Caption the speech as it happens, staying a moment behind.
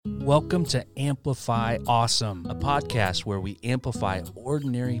Welcome to Amplify Awesome, a podcast where we amplify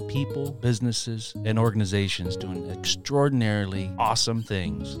ordinary people, businesses, and organizations doing extraordinarily awesome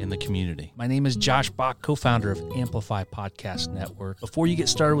things in the community. My name is Josh Bach, co-founder of Amplify Podcast Network. Before you get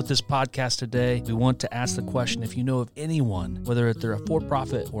started with this podcast today, we want to ask the question if you know of anyone, whether they're a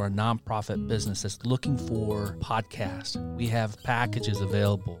for-profit or a nonprofit business that's looking for podcasts. We have packages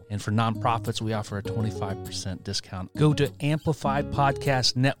available, and for nonprofits, we offer a 25% discount. Go to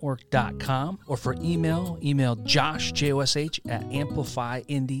amplifypodcastnetwork.com or for email Josh, Josh, at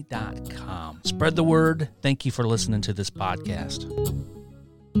amplifyindy.com. Spread the word. Thank you for listening to this podcast.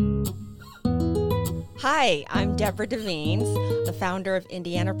 Hi, I'm Deborah Devines, the founder of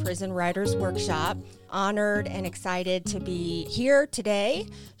Indiana Prison Writers Workshop. Honored and excited to be here today,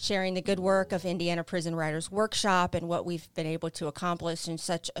 sharing the good work of Indiana Prison Writers Workshop and what we've been able to accomplish in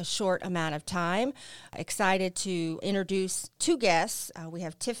such a short amount of time. Excited to introduce two guests. We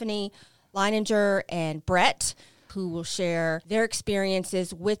have Tiffany Leininger and Brett, who will share their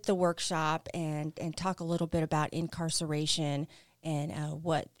experiences with the workshop and talk a little bit about incarceration and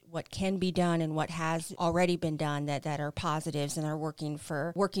what can be done and what has already been done that are positives and are working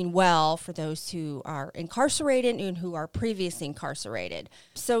well for those who are incarcerated and who are previously incarcerated.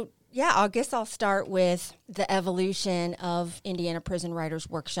 So yeah, I guess I'll start with the evolution of Indiana Prison Writers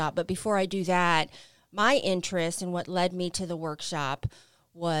Workshop. But before I do that, my interest and what led me to the workshop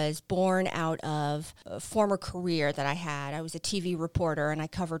was born out of a former career that I had. I was a TV reporter and I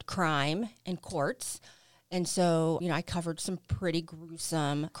covered crime in courts. And so, I covered some pretty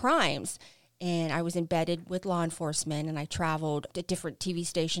gruesome crimes, and I was embedded with law enforcement, and I traveled to different TV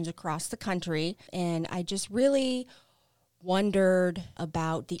stations across the country, and I just really wondered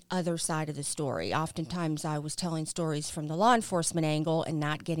about the other side of the story. Oftentimes, I was telling stories from the law enforcement angle and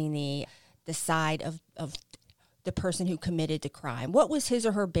not getting the side of the person who committed the crime. What was his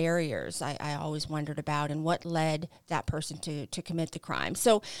or her barriers, I always wondered about, and what led that person to commit the crime.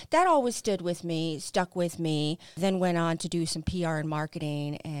 So that always stuck with me, then went on to do some PR and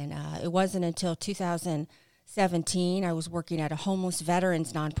marketing, and it wasn't until 2017 I was working at a homeless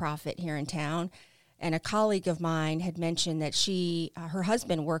veterans nonprofit here in town, and a colleague of mine had mentioned that her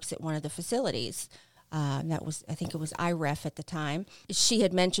husband works at one of the facilities. I think it was IREF at the time. She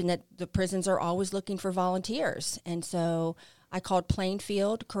had mentioned that the prisons are always looking for volunteers. And so I called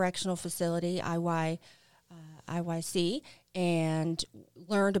Plainfield Correctional Facility, IYC, and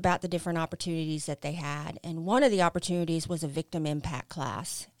learned about the different opportunities that they had. And one of the opportunities was a victim impact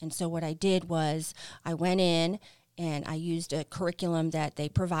class. And so what I did was I went in and I used a curriculum that they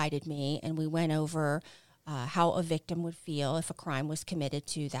provided me, and we went over how a victim would feel if a crime was committed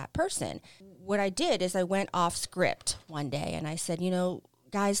to that person. What I did is I went off script one day and I said,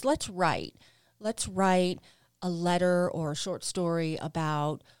 guys, let's write a letter or a short story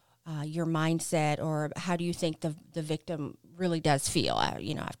about your mindset, or how do you think the victim really does feel,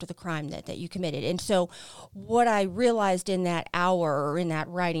 after the crime that you committed. And so what I realized in that hour or in that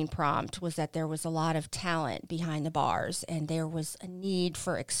writing prompt was that there was a lot of talent behind the bars, and there was a need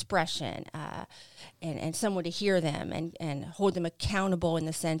for expression and someone to hear them and hold them accountable in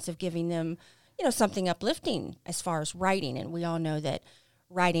the sense of giving them, something uplifting as far as writing. And we all know that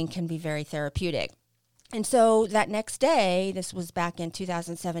writing can be very therapeutic. And so that next day, this was back in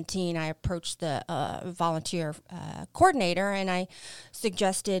 2017, I approached the volunteer coordinator, and I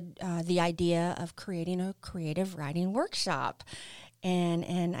suggested the idea of creating a creative writing workshop.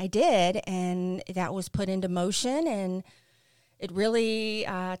 And I did, and that was put into motion, and it really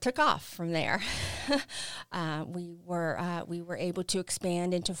took off from there. We were able to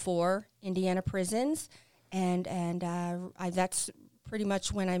expand into 4 Indiana prisons, and that's pretty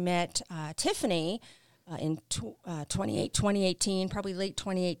much when I met Tiffany in 2018, probably late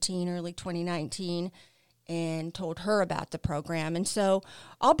 2018, early 2019, and told her about the program. And so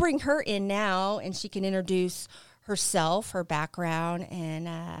I'll bring her in now, and she can introduce herself, her background, and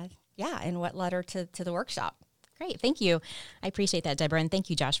what led her to the workshop. Great. Thank you. I appreciate that, Deborah. And thank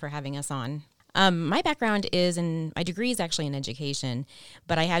you, Josh, for having us on. My background my degree is actually in education,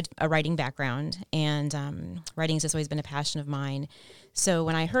 but I had a writing background, and writing has just always been a passion of mine. So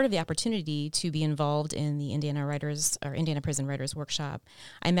when I heard of the opportunity to be involved in the Indiana Prison Writers Workshop,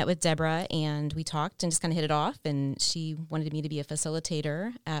 I met with Deborah, and we talked and just kind of hit it off, and she wanted me to be a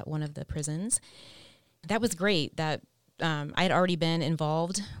facilitator at one of the prisons. That was great. I had already been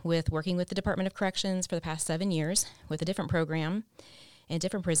involved with working with the Department of Corrections for the past 7 years with a different program in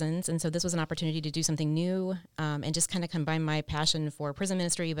different prisons, and so this was an opportunity to do something new and just kind of combine my passion for prison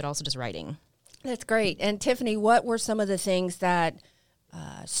ministry, but also just writing. That's great. And Tiffany, what were some of the things that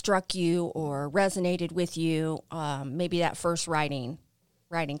struck you or resonated with you, maybe that first writing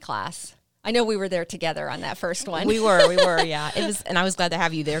writing class? I know we were there together on that first one. We were, yeah. It was, and I was glad to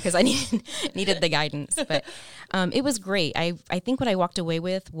have you there because I needed the guidance. But it was great. I think what I walked away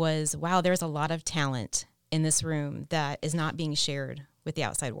with was, wow, there's a lot of talent in this room that is not being shared with the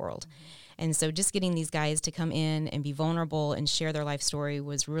outside world. Mm-hmm. And so just getting these guys to come in and be vulnerable and share their life story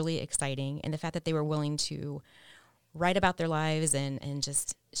was really exciting. And the fact that they were willing to write about their lives and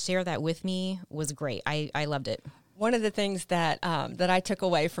just share that with me was great. I loved it. One of the things that I took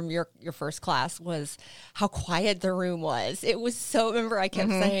away from your first class was how quiet the room was. It was so, remember I kept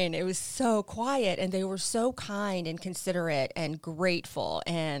saying it was so quiet, and they were so kind and considerate and grateful.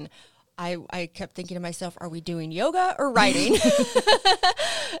 And I kept thinking to myself, are we doing yoga or writing?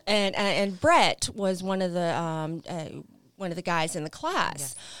 and Brett was one of the guys in the class.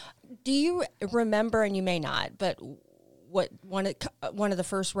 Yes. Do you remember, and you may not, but what one of the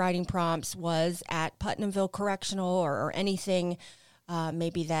first writing prompts was at Putnamville Correctional, or anything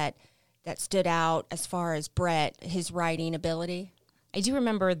maybe that stood out as far as Brett, his writing ability? I do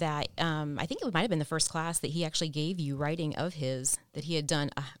remember that. I think it might have been the first class that he actually gave you writing of his that he had done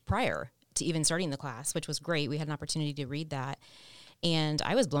prior to even starting the class, which was great. We had an opportunity to read that. And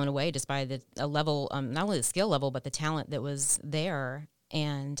I was blown away just by the level, not only the skill level, but the talent that was there.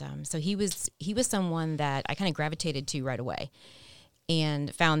 And so he was someone that I kind of gravitated to right away,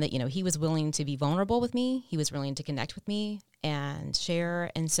 and found that, he was willing to be vulnerable with me. He was willing to connect with me and share.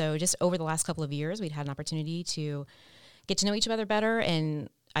 And so just over the last couple of years, we'd had an opportunity to get to know each other better. And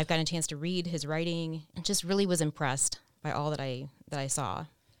I've gotten a chance to read his writing and just really was impressed by all that I saw.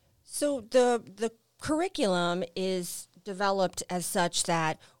 So the curriculum is developed as such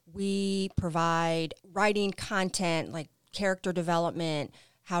that we provide writing content like character development,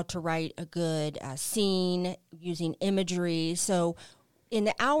 how to write a good scene using imagery. So in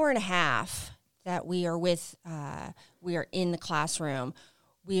the hour and a half that we are in the classroom,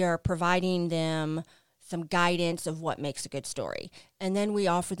 we are providing them some guidance of what makes a good story. And then we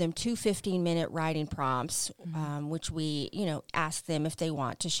offer them 2 15-minute writing prompts, which we, ask them if they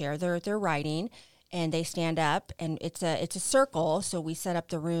want to share their writing. And they stand up, and it's a circle. So we set up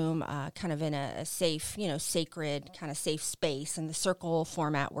the room kind of in a safe, sacred kind of safe space, and the circle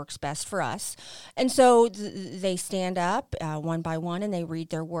format works best for us. And so they stand up one by one, and they read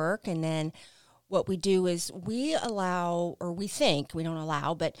their work. And then what we do is we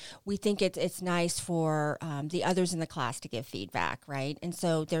think it's nice for the others in the class to give feedback, right? And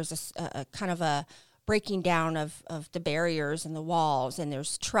so there's a kind of a breaking down of the barriers and the walls, and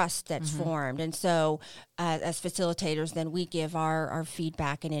there's trust that's formed. And so as facilitators, then we give our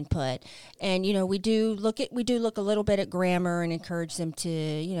feedback and input. And, we do look a little bit at grammar and encourage them to,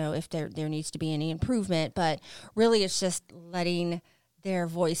 if there needs to be any improvement. But really it's just letting their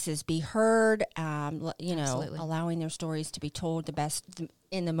voices be heard, Absolutely. allowing their stories to be told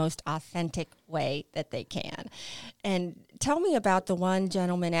in the most authentic way that they can. And tell me about the one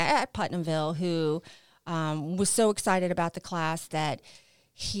gentleman at Putnamville who was so excited about the class that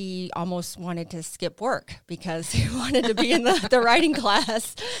he almost wanted to skip work because he wanted to be in the writing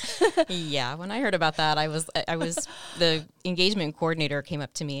class. Yeah, when I heard about that, I was the engagement coordinator came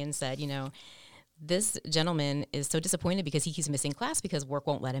up to me and said, this gentleman is so disappointed because he keeps missing class because work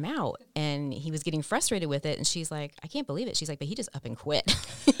won't let him out. And he was getting frustrated with it. And she's like, I can't believe it. She's like, but he just up and quit.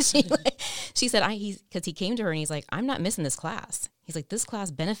 She said, because he came to her and he's like, I'm not missing this class. He's like, this class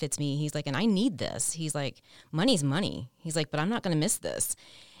benefits me. He's like, and I need this. He's like, money's money. He's like, but I'm not going to miss this.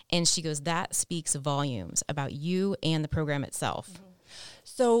 And she goes, that speaks volumes about you and the program itself. Mm-hmm.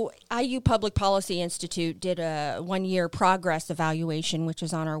 So IU Public Policy Institute did a 1-year progress evaluation, which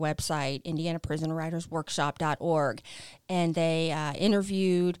is on our website, indianaprisonwritersworkshop.org. And they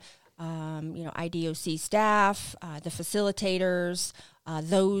interviewed, IDOC staff, the facilitators,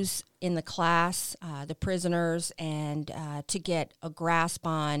 those in the class, the prisoners, and to get a grasp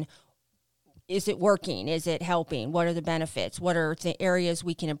on, is it working? Is it helping? What are the benefits? What are the areas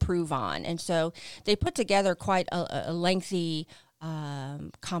we can improve on? And so they put together quite a lengthy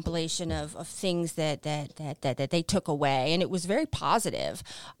compilation of things that they took away, and it was very positive.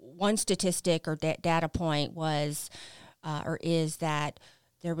 One statistic or data point was is that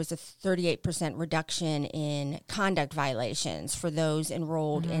there was a 38% reduction in conduct violations for those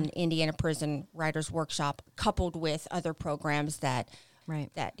enrolled in Indiana Prison Writers Workshop, coupled with other programs that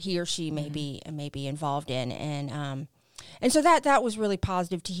he or she may be involved in, and so that was really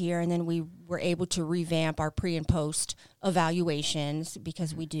positive to hear. And then we were able to revamp our pre and post evaluations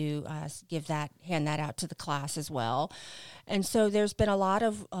because we do hand that out to the class as well. And so there's been a lot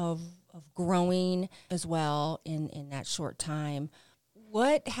of growing as well in that short time.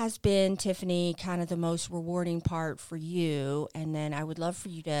 What has been, Tiffany, kind of the most rewarding part for you? And then I would love for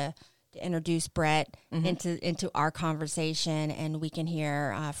you to introduce Brett into our conversation, and we can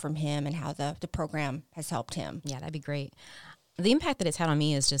hear from him and how the program has helped him. Yeah, that'd be great. The impact that it's had on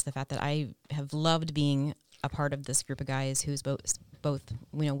me is just the fact that I have loved being a part of this group of guys who's both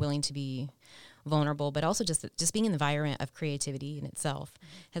willing to be vulnerable, but also just being in the environment of creativity in itself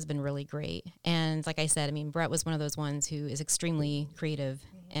has been really great. And like I said, I mean, Brett was one of those ones who is extremely creative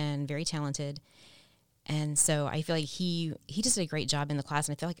and very talented. And so I feel like he just did a great job in the class.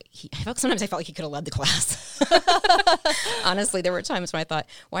 And sometimes I felt like he could have led the class. Honestly, there were times when I thought,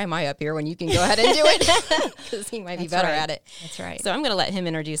 why am I up here when you can go ahead and do it? Because he might be better at it. That's right. So I'm going to let him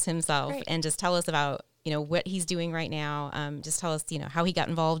introduce himself and just tell us about, what he's doing right now. Just tell us, how he got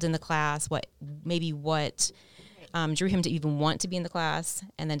involved in the class, what drew him to even want to be in the class,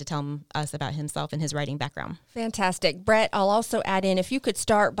 and then to tell us about himself and his writing background. Fantastic. Brett, I'll also add in, if you could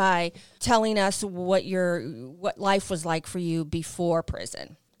start by telling us what life was like for you before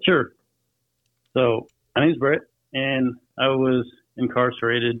prison. Sure. So my name's Brett, and I was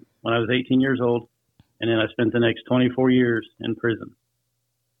incarcerated when I was 18 years old, and then I spent the next 24 years in prison.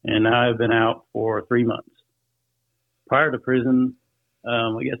 And now I've been out for 3 months. Prior to prison,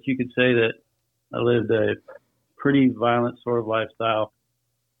 I guess you could say that I lived a pretty violent sort of lifestyle.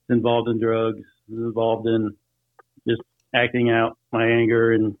 It's involved in drugs, involved in just acting out my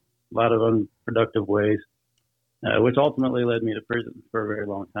anger in a lot of unproductive ways, which ultimately led me to prison for a very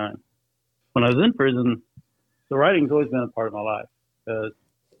long time. When I was in prison, the writing's always been a part of my life, because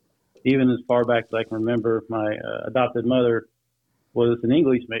even as far back as I can remember, my adopted mother was an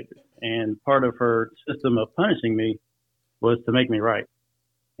English major, and part of her system of punishing me was to make me write.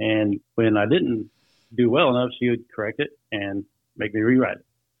 And when I didn't do well enough, she would correct it and make me rewrite it.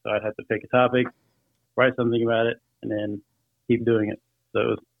 So I'd have to pick a topic, write something about it, and then keep doing it. So it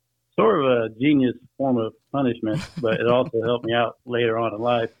was sort of a genius form of punishment, but it also helped me out later on in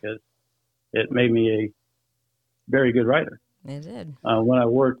life because it made me a very good writer. It did. When I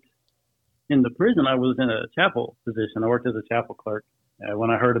worked in the prison, I was in a chapel position. I worked as a chapel clerk when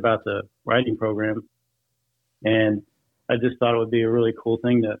I heard about the writing program, and I just thought it would be a really cool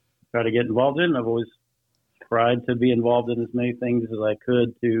thing to try to get involved in. I've always tried to be involved in as many things as I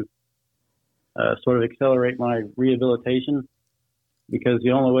could to sort of accelerate my rehabilitation, because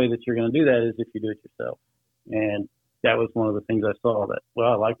the only way that you're going to do that is if you do it yourself. And that was one of the things I saw, that,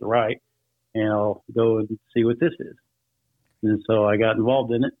 well, I like to write, and I'll go and see what this is. And so I got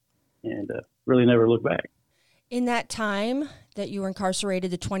involved in it and really never looked back. In that time that you were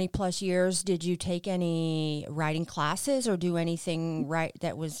incarcerated, the 20 plus years, did you take any writing classes or do anything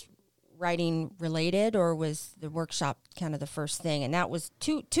that was writing related, or was the workshop kind of the first thing? And that was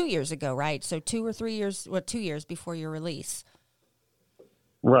two years ago, right? So 2 or 3 years, 2 years before your release.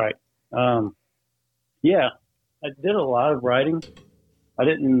 Right. Yeah, I did a lot of writing. I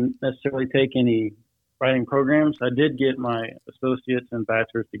didn't necessarily take any writing programs. I did get my associate's and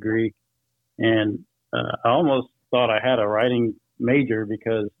bachelor's degree, and I almost thought I had a writing major,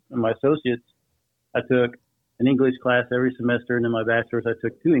 because in my associate's, I took an English class every semester, and in my bachelor's, I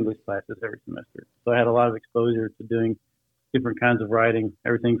took 2 English classes every semester. So I had a lot of exposure to doing different kinds of writing,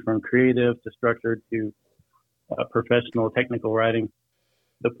 everything from creative to structured to professional technical writing.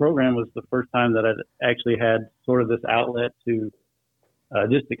 The program was the first time that I'd actually had sort of this outlet to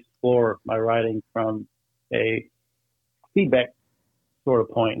just explore my writing from a feedback sort of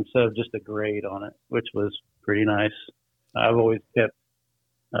point instead of just a grade on it, which was pretty nice. I've always kept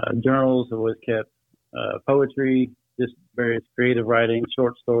journals, I've always kept poetry, just various creative writing,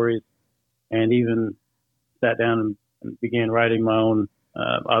 short stories, and even sat down and began writing my own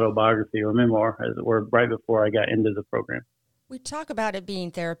autobiography or memoir, as it were, right before I got into the program. We talk about it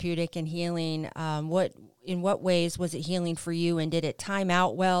being therapeutic and healing. In what ways was it healing for you, and did it time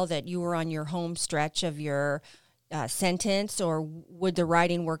out well that you were on your home stretch of your sentence, or would the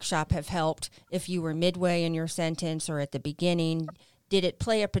writing workshop have helped if you were midway in your sentence or at the beginning? Did it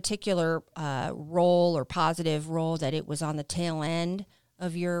play a particular role or positive role that it was on the tail end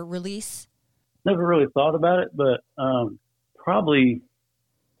of your release? Never really thought about it, but probably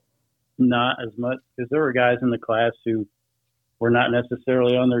not as much, because there were guys in the class who were not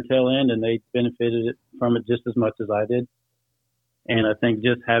necessarily on their tail end, and they benefited from it just as much as I did. And I think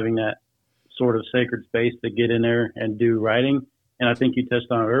just having that sort of sacred space to get in there and do writing, and I think you touched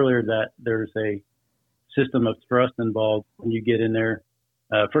on it earlier, that there's a system of trust involved when you get in there.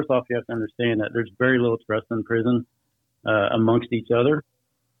 First off, you have to understand that there's very little trust in prison amongst each other.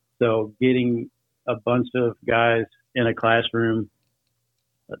 So getting a bunch of guys in a classroom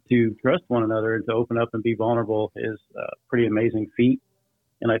to trust one another and to open up and be vulnerable is a pretty amazing feat.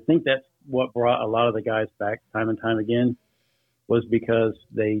 And I think that's what brought a lot of the guys back time and time again, was because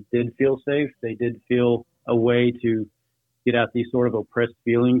they did feel safe. They did feel a way to get out these sort of oppressed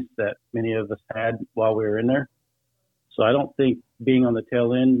feelings that many of us had while we were in there. So I don't think being on the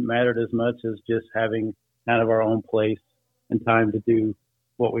tail end mattered as much as just having kind of our own place and time to do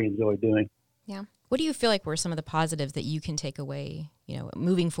what we enjoy doing. Yeah. What do you feel like were some of the positives that you can take away,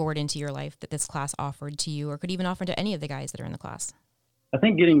 moving forward into your life that this class offered to you, or could even offer to any of the guys that are in the class? I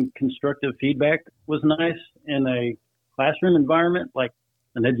think getting constructive feedback was nice in a classroom environment, like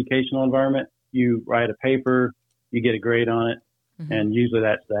an educational environment. You write a paper, you get a grade on it, Mm-hmm. and usually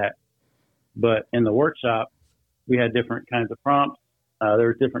that's that. But in the workshop, we had different kinds of prompts. There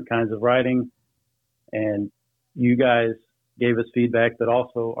were different kinds of writing, and you guys gave us feedback, but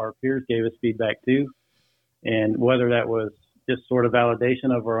also our peers gave us feedback too. And whether that was just sort of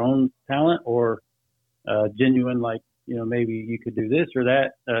validation of our own talent or genuine, like, maybe you could do this or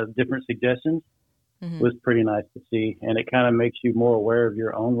that, different suggestions, Mm-hmm. was pretty nice to see. And it kind of makes you more aware of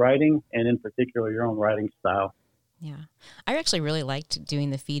your own writing, and in particular, your own writing style. Yeah. I actually really liked doing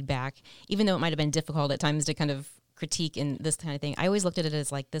the feedback, even though it might have been difficult at times to kind of critique and this kind of thing. I always looked at it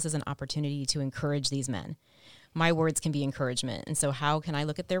as like, this is an opportunity to encourage these men. My words can be encouragement. And so how can I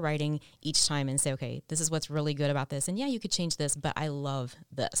look at their writing each time and say, okay, this is what's really good about this. And yeah, you could change this, but I love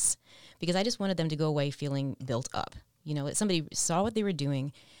this, because I just wanted them to go away feeling built up. Somebody saw what they were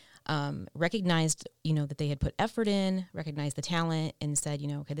doing, recognized, that they had put effort in, recognized the talent, and said,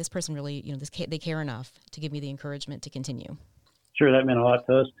 okay, this person really, they care enough to give me the encouragement to continue. Sure, that meant a lot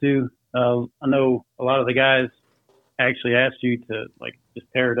to us too. I know a lot of the guys actually asked you to just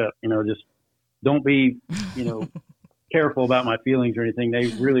tear it up, just don't be, careful about my feelings or anything. They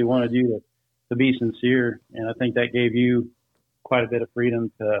really wanted you to be sincere. And I think that gave you quite a bit of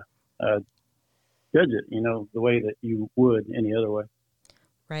freedom to judge it, the way that you would any other way.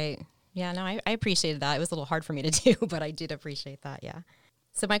 Right. Yeah, no, I appreciated that. It was a little hard for me to do, but I did appreciate that. Yeah.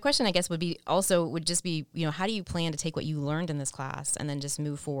 So my question, I guess, would just be, how do you plan to take what you learned in this class and then just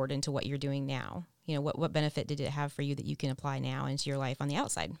move forward into what you're doing now? What benefit did it have for you that you can apply now into your life on the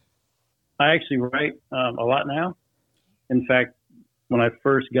outside? I actually write a lot now. In fact, when I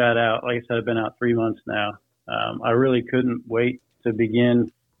first got out, like I said, I've been out 3 months now. I really couldn't wait to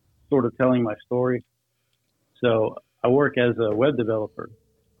begin sort of telling my story. So I work as a web developer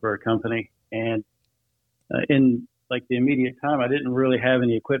for a company, and in the immediate time, I didn't really have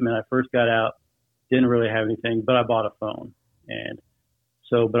any equipment. I first got out, didn't really have anything, but I bought a phone. And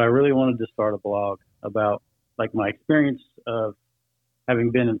so, but I really wanted to start a blog about my experience of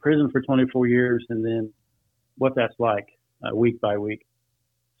having been in prison for 24 years and then what that's like week by week.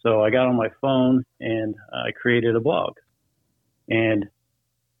 So I got on my phone and I created a blog. And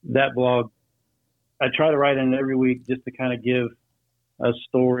that blog, I try to write in every week just to kind of give a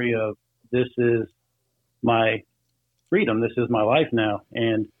story of, this is my freedom. This is my life now.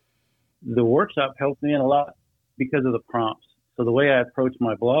 And the workshop helped me in a lot because of the prompts. So the way I approach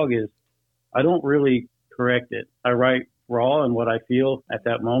my blog is I don't really correct it. I write raw and what I feel at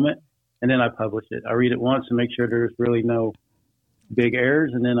that moment, and then I publish it. I read it once and make sure there's really no big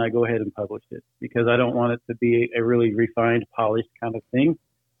errors, and then I go ahead and publish it, because I don't want it to be a really refined, polished kind of thing.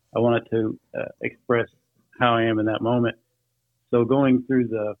 I want it to express how I am in that moment. So going through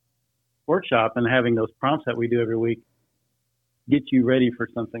the workshop and having those prompts that we do every week get you ready for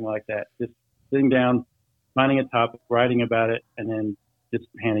something like that. Just sitting down, finding a topic, writing about it, and then just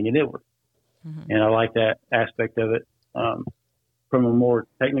handing it over. Mm-hmm. And I like that aspect of it. From a more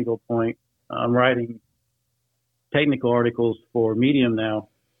technical point, I'm writing technical articles for Medium now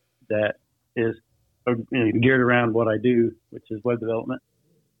that is geared around what I do, which is web development.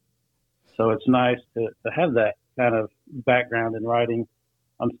 So it's nice to have that kind of background in writing.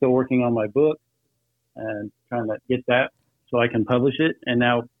 I'm still working on my book and trying to get that so I can publish it, and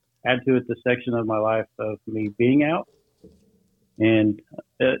now add to it the section of my life of me being out. And,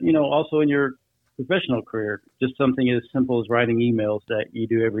 also in your professional career, just something as simple as writing emails that you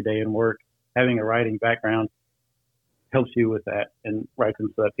do every day in work, having a writing background helps you with that and write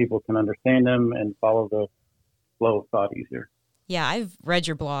them so that people can understand them and follow the flow of thought easier. Yeah, I've read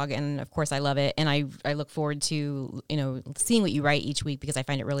your blog, and of course I love it. And I look forward to, seeing what you write each week, because I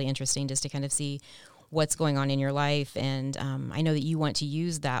find it really interesting just to kind of see what's going on in your life. And I know that you want to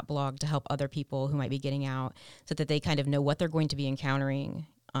use that blog to help other people who might be getting out so that they kind of know what they're going to be encountering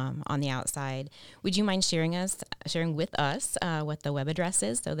on the outside. Would you mind sharing with us what the web address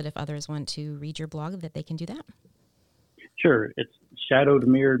is, so that if others want to read your blog, that they can do that? Sure. It's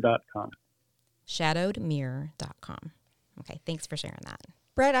shadowedmirror.com. Shadowedmirror.com. Okay, thanks for sharing that.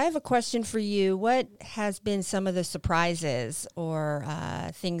 Brett, I have a question for you. What has been some of the surprises or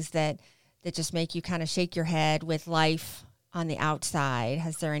things that just make you kind of shake your head with life on the outside?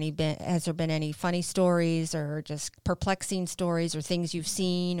 Has there been any funny stories or just perplexing stories or things you've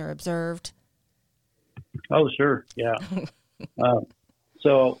seen or observed? Oh, sure. Yeah.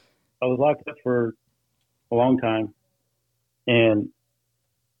 So I was locked up for a long time, and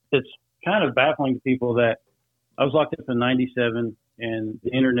it's kind of baffling to people that I was locked up in 97 and the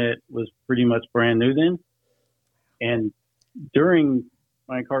internet was pretty much brand new then. And during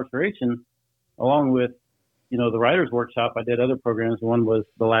my incarceration, along with, the writer's workshop, I did other programs. One was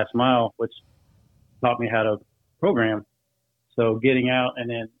The Last Mile, which taught me how to program. So getting out and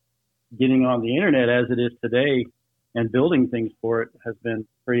then getting on the internet as it is today and building things for it has been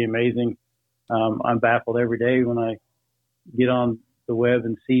pretty amazing. I'm baffled every day when I get on the web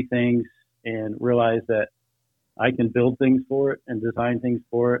and see things and realize that I can build things for it and design things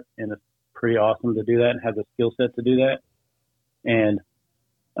for it. And it's pretty awesome to do that and have the skill set to do that. And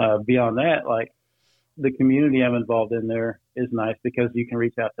beyond that, like, the community I'm involved in there is nice because you can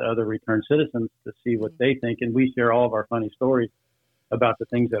reach out to other returned citizens to see what they think. And we share all of our funny stories about the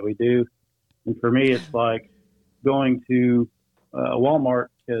things that we do. And for me, it's like going to Walmart,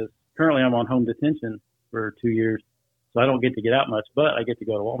 because currently I'm on home detention for 2 years. So I don't get to get out much, but I get to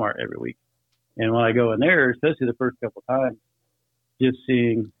go to Walmart every week. And when I go in there, especially the first couple of times, just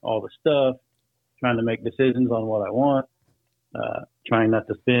seeing all the stuff, trying to make decisions on what I want, trying not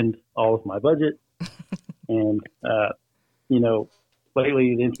to spend all of my budget. And,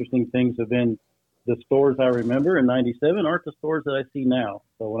 lately the interesting things have been the stores I remember in 97 aren't the stores that I see now.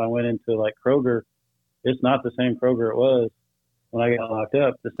 So when I went into like Kroger, it's not the same Kroger it was when I got locked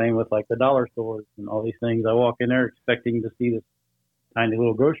up. The same with like the dollar stores and all these things. I walk in there expecting to see this tiny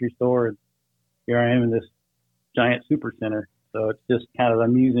little grocery store, and here I am in this giant super center. So it's just kind of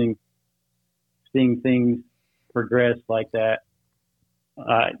amusing seeing things progress like that.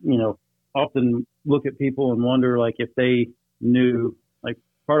 Often look at people and wonder, like, if they knew, like,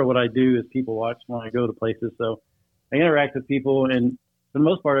 part of what I do is people watch when I go to places. So I interact with people, and for the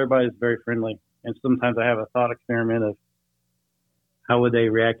most part, everybody is very friendly. And sometimes I have a thought experiment of how would they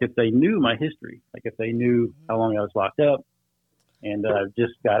react if they knew my history, like if they knew how long I was locked up and I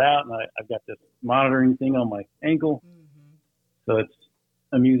just got out and I've got this monitoring thing on my ankle. Mm-hmm. So it's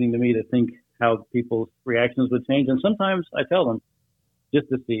amusing to me to think how people's reactions would change. And sometimes I tell them, just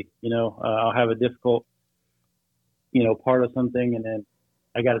to see, I'll have a difficult, part of something, and then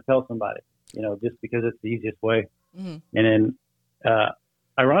I got to tell somebody, just because it's the easiest way. Mm-hmm. And then,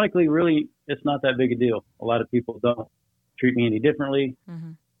 ironically, really, it's not that big a deal. A lot of people don't treat me any differently.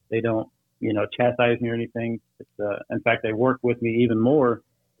 Mm-hmm. They don't, chastise me or anything. It's, in fact, they work with me even more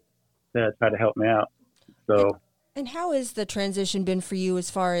to try to help me out. So. And how has the transition been for you as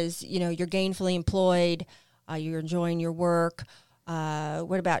far as, you're gainfully employed, you're enjoying your work?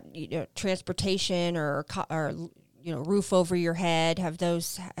 What about transportation or roof over your head? Have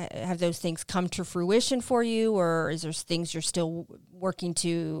those things come to fruition for you, or is there things you're still working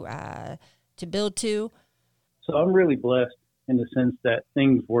to build to? So I'm really blessed in the sense that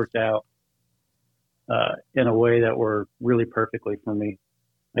things worked out in a way that were really perfectly for me.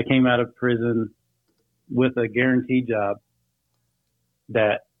 I came out of prison with a guaranteed job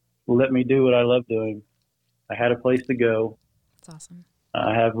that let me do what I love doing. I had a place to go. That's awesome.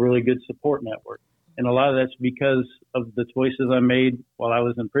 I have really good support network. And a lot of that's because of the choices I made while I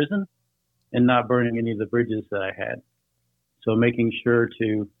was in prison and not burning any of the bridges that I had. So making sure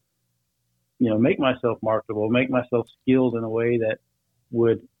to, make myself marketable, make myself skilled in a way that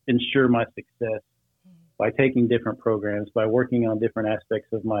would ensure my success by taking different programs, by working on different aspects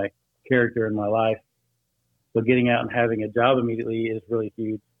of my character in my life. So getting out and having a job immediately is really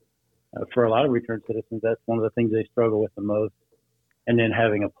huge. For a lot of returned citizens, that's one of the things they struggle with the most. And then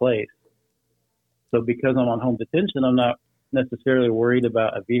having a place. So because I'm on home detention, I'm not necessarily worried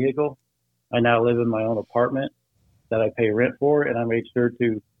about a vehicle. I now live in my own apartment that I pay rent for, and I made sure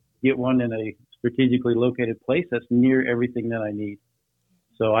to get one in a strategically located place that's near everything that I need.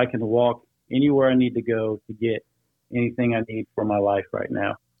 So I can walk anywhere I need to go to get anything I need for my life right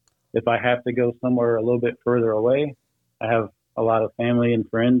now. If I have to go somewhere a little bit further away, I have a lot of family and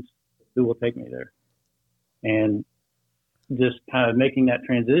friends who will take me there. And just kind of making that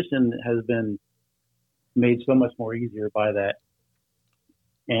transition has been made so much more easier by that.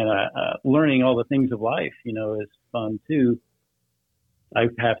 And learning all the things of life, is fun too. I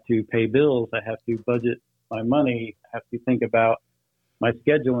have to pay bills. I have to budget my money. I have to think about my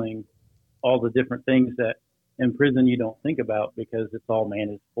scheduling, all the different things that in prison you don't think about because it's all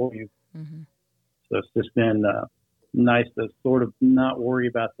managed for you. Mm-hmm. So it's just been nice to sort of not worry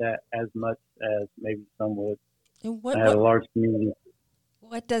about that as much as maybe some would. And I have a large community.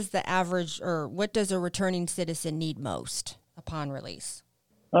 what does the average, or what does a returning citizen need most upon release?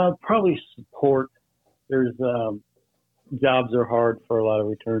 Probably support. There's jobs are hard for a lot of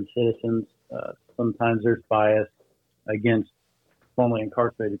returned citizens. Sometimes there's bias against formerly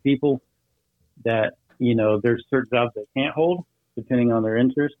incarcerated people that, there's certain jobs they can't hold depending on their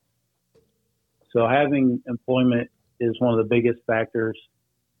interest. So having employment is one of the biggest factors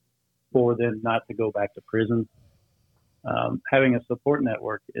for them not to go back to prison. Having a support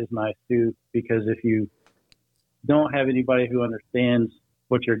network is nice too, because if you don't have anybody who understands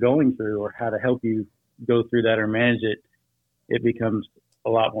what you're going through or how to help you go through that or manage it, it becomes a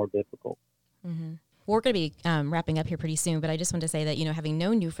lot more difficult. Mm-hmm. We're going to be wrapping up here pretty soon, but I just want to say that, having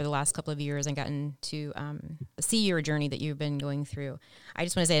known you for the last couple of years and gotten to see your journey that you've been going through, I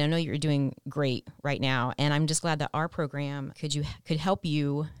just want to say I know you're doing great right now, and I'm just glad that our program could help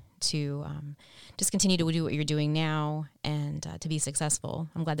you to just continue to do what you're doing now and to be successful.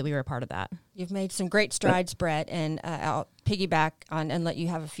 I'm glad that we were a part of that. You've made some great strides, Brett, and I'll piggyback on and let you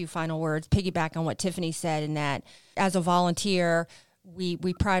have a few final words. Piggyback on what Tiffany said, in that as a volunteer, we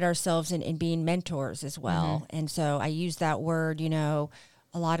pride ourselves in being mentors as well. Mm-hmm. And so I use that word, a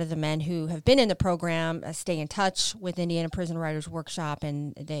lot of the men who have been in the program stay in touch with Indiana Prison Writers Workshop,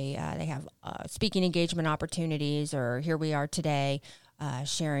 and they have speaking engagement opportunities, or here we are today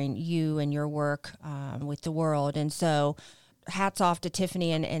sharing you and your work with the world. And so hats off to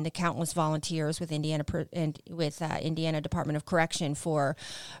Tiffany and the countless volunteers with Indiana Department of Correction for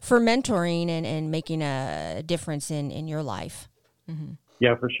mentoring and making a difference in your life. Mm-hmm.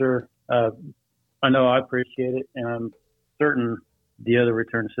 Yeah, for sure. I know I appreciate it, and I'm certain the other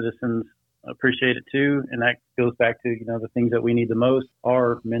returned citizens appreciate it too. And that goes back to, the things that we need the most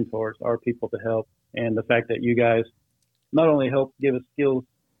are mentors, are people to help. And the fact that you guys not only help give us skills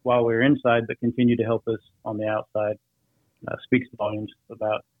while we're inside, but continue to help us on the outside speaks volumes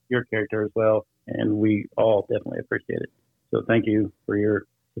about your character as well. And we all definitely appreciate it. So thank you for your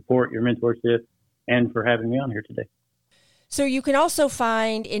support, your mentorship, and for having me on here today. So you can also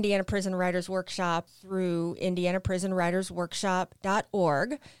find Indiana Prison Writers Workshop through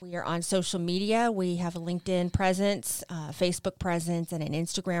indianaprisonwritersworkshop.org. We are on social media. We have a LinkedIn presence, Facebook presence, and an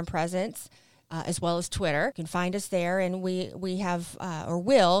Instagram presence, as well as Twitter. You can find us there, and we have or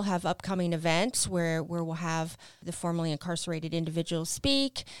will have upcoming events where we'll have the formerly incarcerated individuals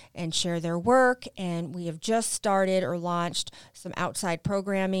speak and share their work. And we have just started or launched some outside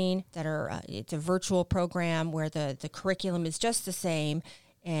programming that are it's a virtual program where the curriculum is just the same,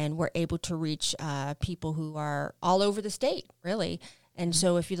 and we're able to reach people who are all over the state, really. And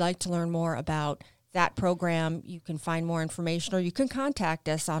so if you'd like to learn more about that program, you can find more information, or you can contact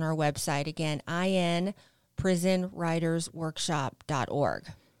us on our website. Again, inprisonwritersworkshop.org.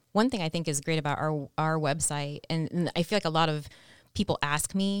 One thing I think is great about our website, and I feel like a lot of people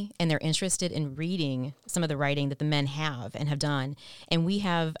ask me and they're interested in reading some of the writing that the men have and have done. And we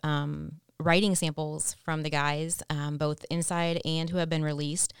have writing samples from the guys, both inside and who have been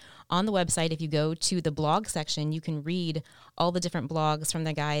released. On the website, if you go to the blog section, you can read all the different blogs from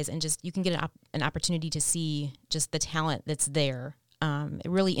the guys, and just you can get an opportunity to see just the talent that's there.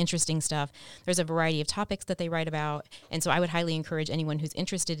 Really interesting stuff. There's a variety of topics that they write about, and so I would highly encourage anyone who's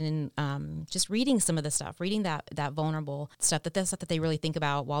interested in just reading some of the stuff, reading that vulnerable stuff, that they really think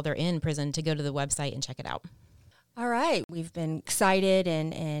about while they're in prison, to go to the website and check it out. All right. We've been excited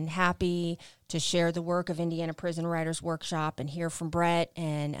and happy to share the work of Indiana Prison Writers Workshop and hear from Brett.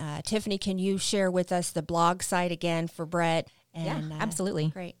 And Tiffany, can you share with us the blog site again for Brett? And, yeah, absolutely.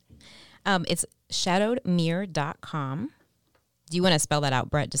 Great. It's shadowedmirror.com. Do you want to spell that out,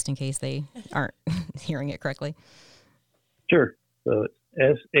 Brett, just in case they aren't hearing it correctly? Sure. So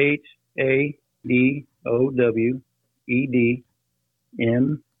it's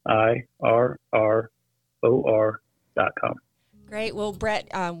SHADOWEDMIRROR.com. Great. Well, Brett,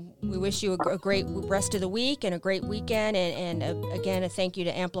 we wish you a great rest of the week and a great weekend. And again, a thank you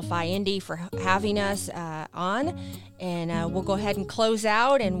to Amplify Indy for having us on. And we'll go ahead and close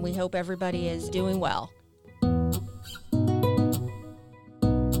out, and we hope everybody is doing well.